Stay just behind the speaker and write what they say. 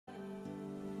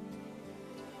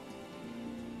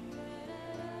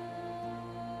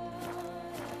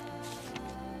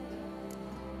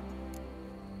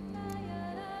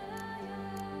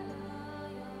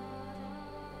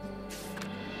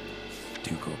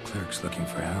Clerk's looking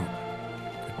for help.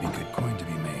 Could be good coin to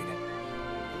be made.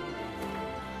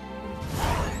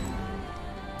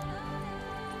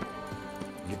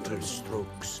 Little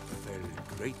strokes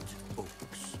fell great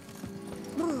oaks.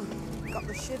 Got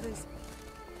the shivers.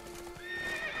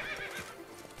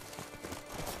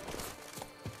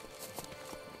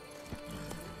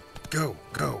 Go,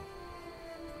 go.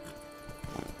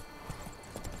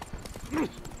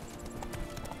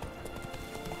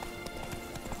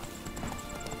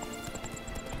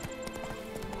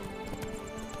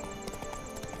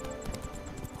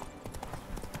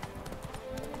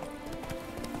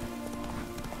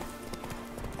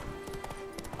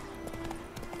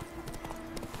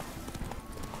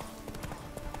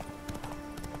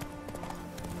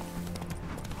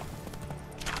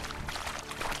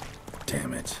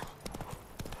 Damn it.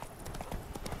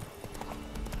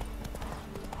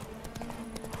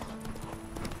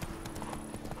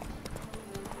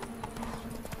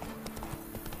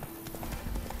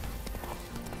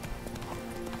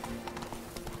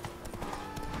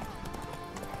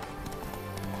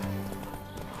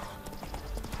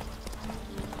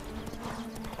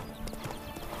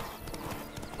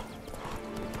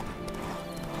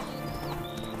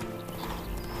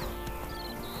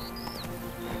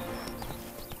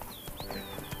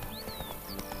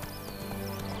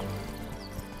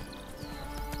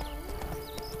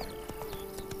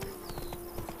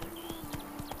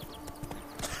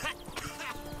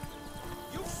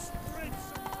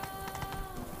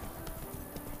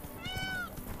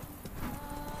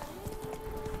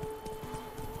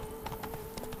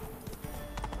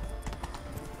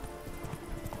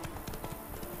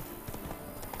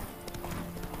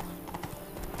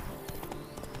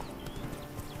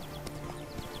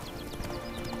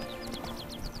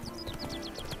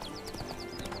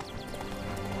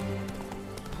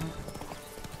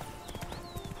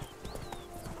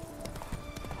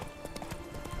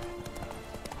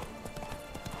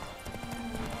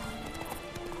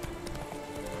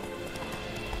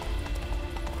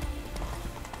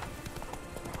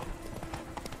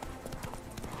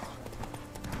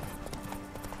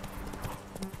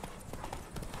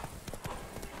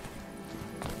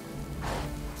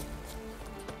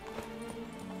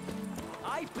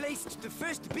 I placed the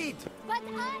first bid. But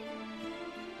I...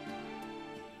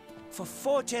 For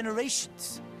 4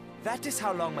 generations. That is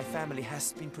how long my family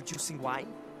has been producing wine.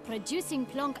 Producing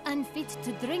plonk unfit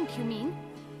to drink, you mean?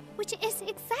 Which is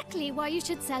exactly why you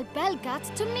should sell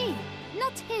Belgaard to me,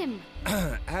 not him.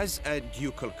 As a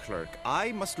ducal clerk,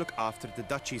 I must look after the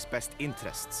duchy's best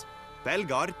interests.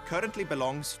 Belgaard currently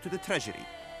belongs to the treasury.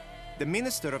 The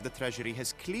Minister of the Treasury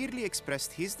has clearly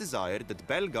expressed his desire that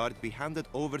Belgaard be handed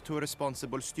over to a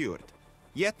responsible steward.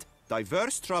 Yet,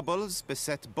 diverse troubles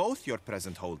beset both your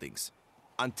present holdings.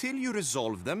 Until you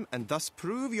resolve them and thus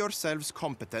prove yourselves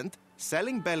competent,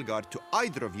 selling Belgaard to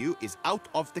either of you is out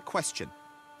of the question.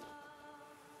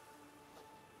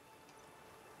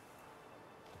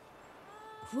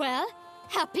 Well,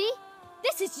 Happy?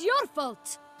 This is your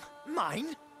fault!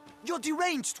 Mine? You're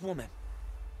deranged, woman.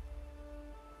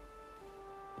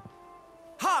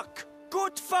 Hark,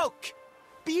 good folk!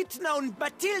 Be it known,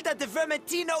 Matilda de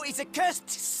Vermentino is a cursed,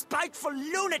 spiteful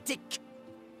lunatic!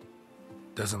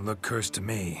 Doesn't look cursed to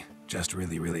me. Just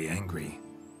really, really angry.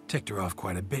 Ticked her off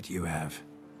quite a bit, you have.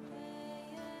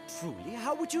 Truly?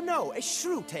 How would you know? A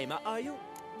shrew tamer, are you?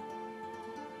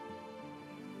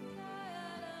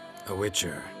 A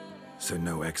witcher. So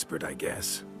no expert, I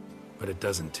guess. But it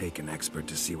doesn't take an expert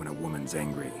to see when a woman's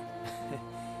angry.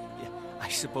 Yeah, I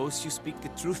suppose you speak the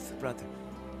truth, brother.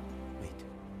 Wait,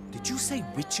 did you say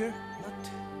witcher? Not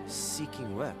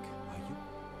seeking work, are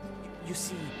you? You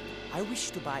see, I wish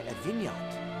to buy a vineyard.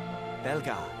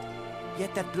 Belgaard.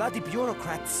 Yet that bloody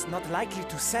bureaucrat's not likely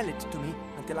to sell it to me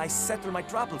until I settle my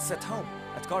troubles at home,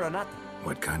 at Coronata.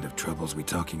 What kind of troubles we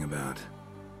talking about?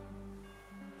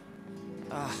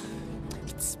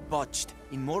 It's botched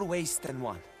in more ways than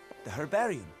one. The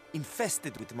herbarium,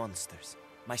 infested with monsters.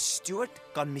 My steward,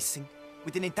 gone missing,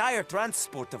 with an entire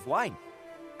transport of wine.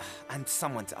 And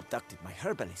someone's abducted my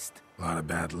herbalist. A lot of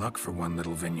bad luck for one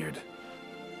little vineyard.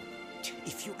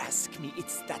 If you ask me,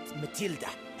 it's that Matilda,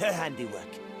 her handiwork.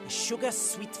 A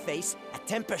sugar-sweet face, a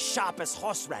temper sharp as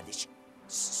horseradish.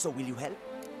 So will you help?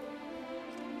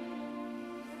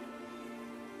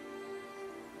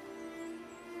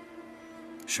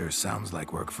 Sure sounds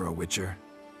like work for a witcher.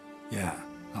 Yeah,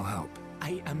 I'll help.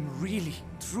 I am really,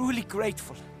 truly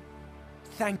grateful.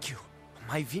 Thank you.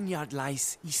 My vineyard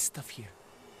lies east of here.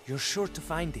 You're sure to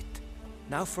find it.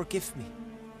 Now forgive me.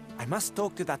 I must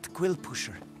talk to that quill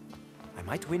pusher. I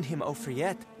might win him over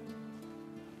yet.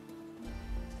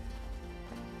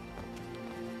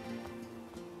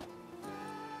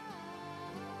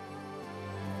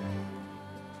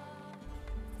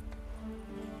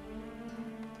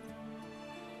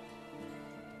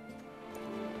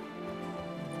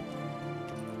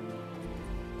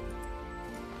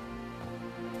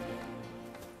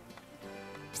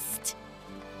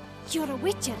 You're a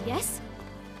witcher, yes?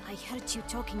 I heard you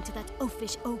talking to that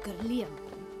oafish ogre Liam.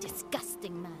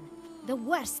 Disgusting man. The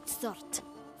worst sort.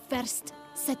 First,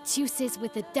 seduces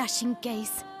with a dashing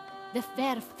gaze, the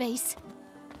fair face,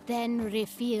 then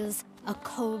reveals a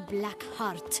coal-black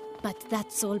heart. But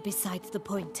that's all beside the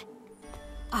point.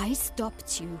 I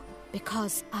stopped you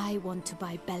because I want to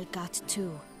buy Belgaard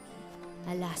too.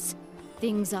 Alas,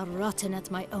 things are rotten at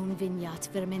my own vineyard,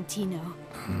 Vermentino.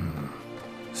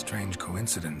 Strange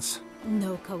coincidence.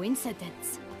 No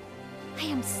coincidence. I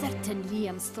am certain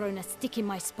Liam's thrown a stick in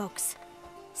my spokes.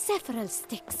 Several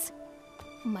sticks.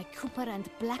 My cooper and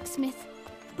blacksmith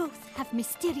both have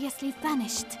mysteriously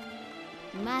vanished.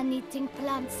 Man-eating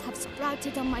plants have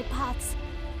sprouted on my paths,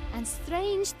 and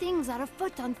strange things are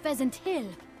afoot on Pheasant Hill.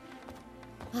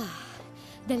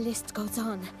 The list goes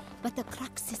on, but the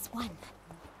crux is one.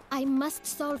 I must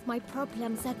solve my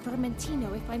problems at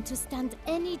Vermentino if I'm to stand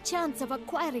any chance of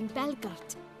acquiring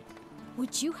Belgaard.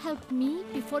 Would you help me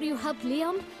before you help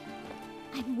Liam?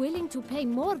 I'm willing to pay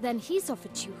more than he's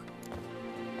offered you.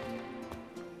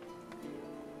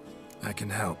 I can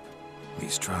help. At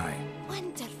least try.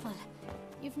 Wonderful.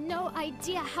 You've no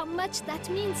idea how much that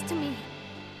means to me.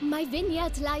 My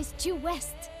vineyard lies due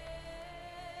west.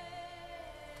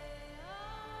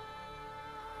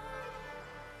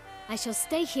 I shall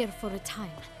stay here for a time.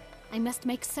 I must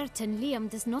make certain Liam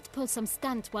does not pull some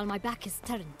stunt while my back is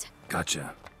turned.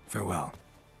 Gotcha. Farewell.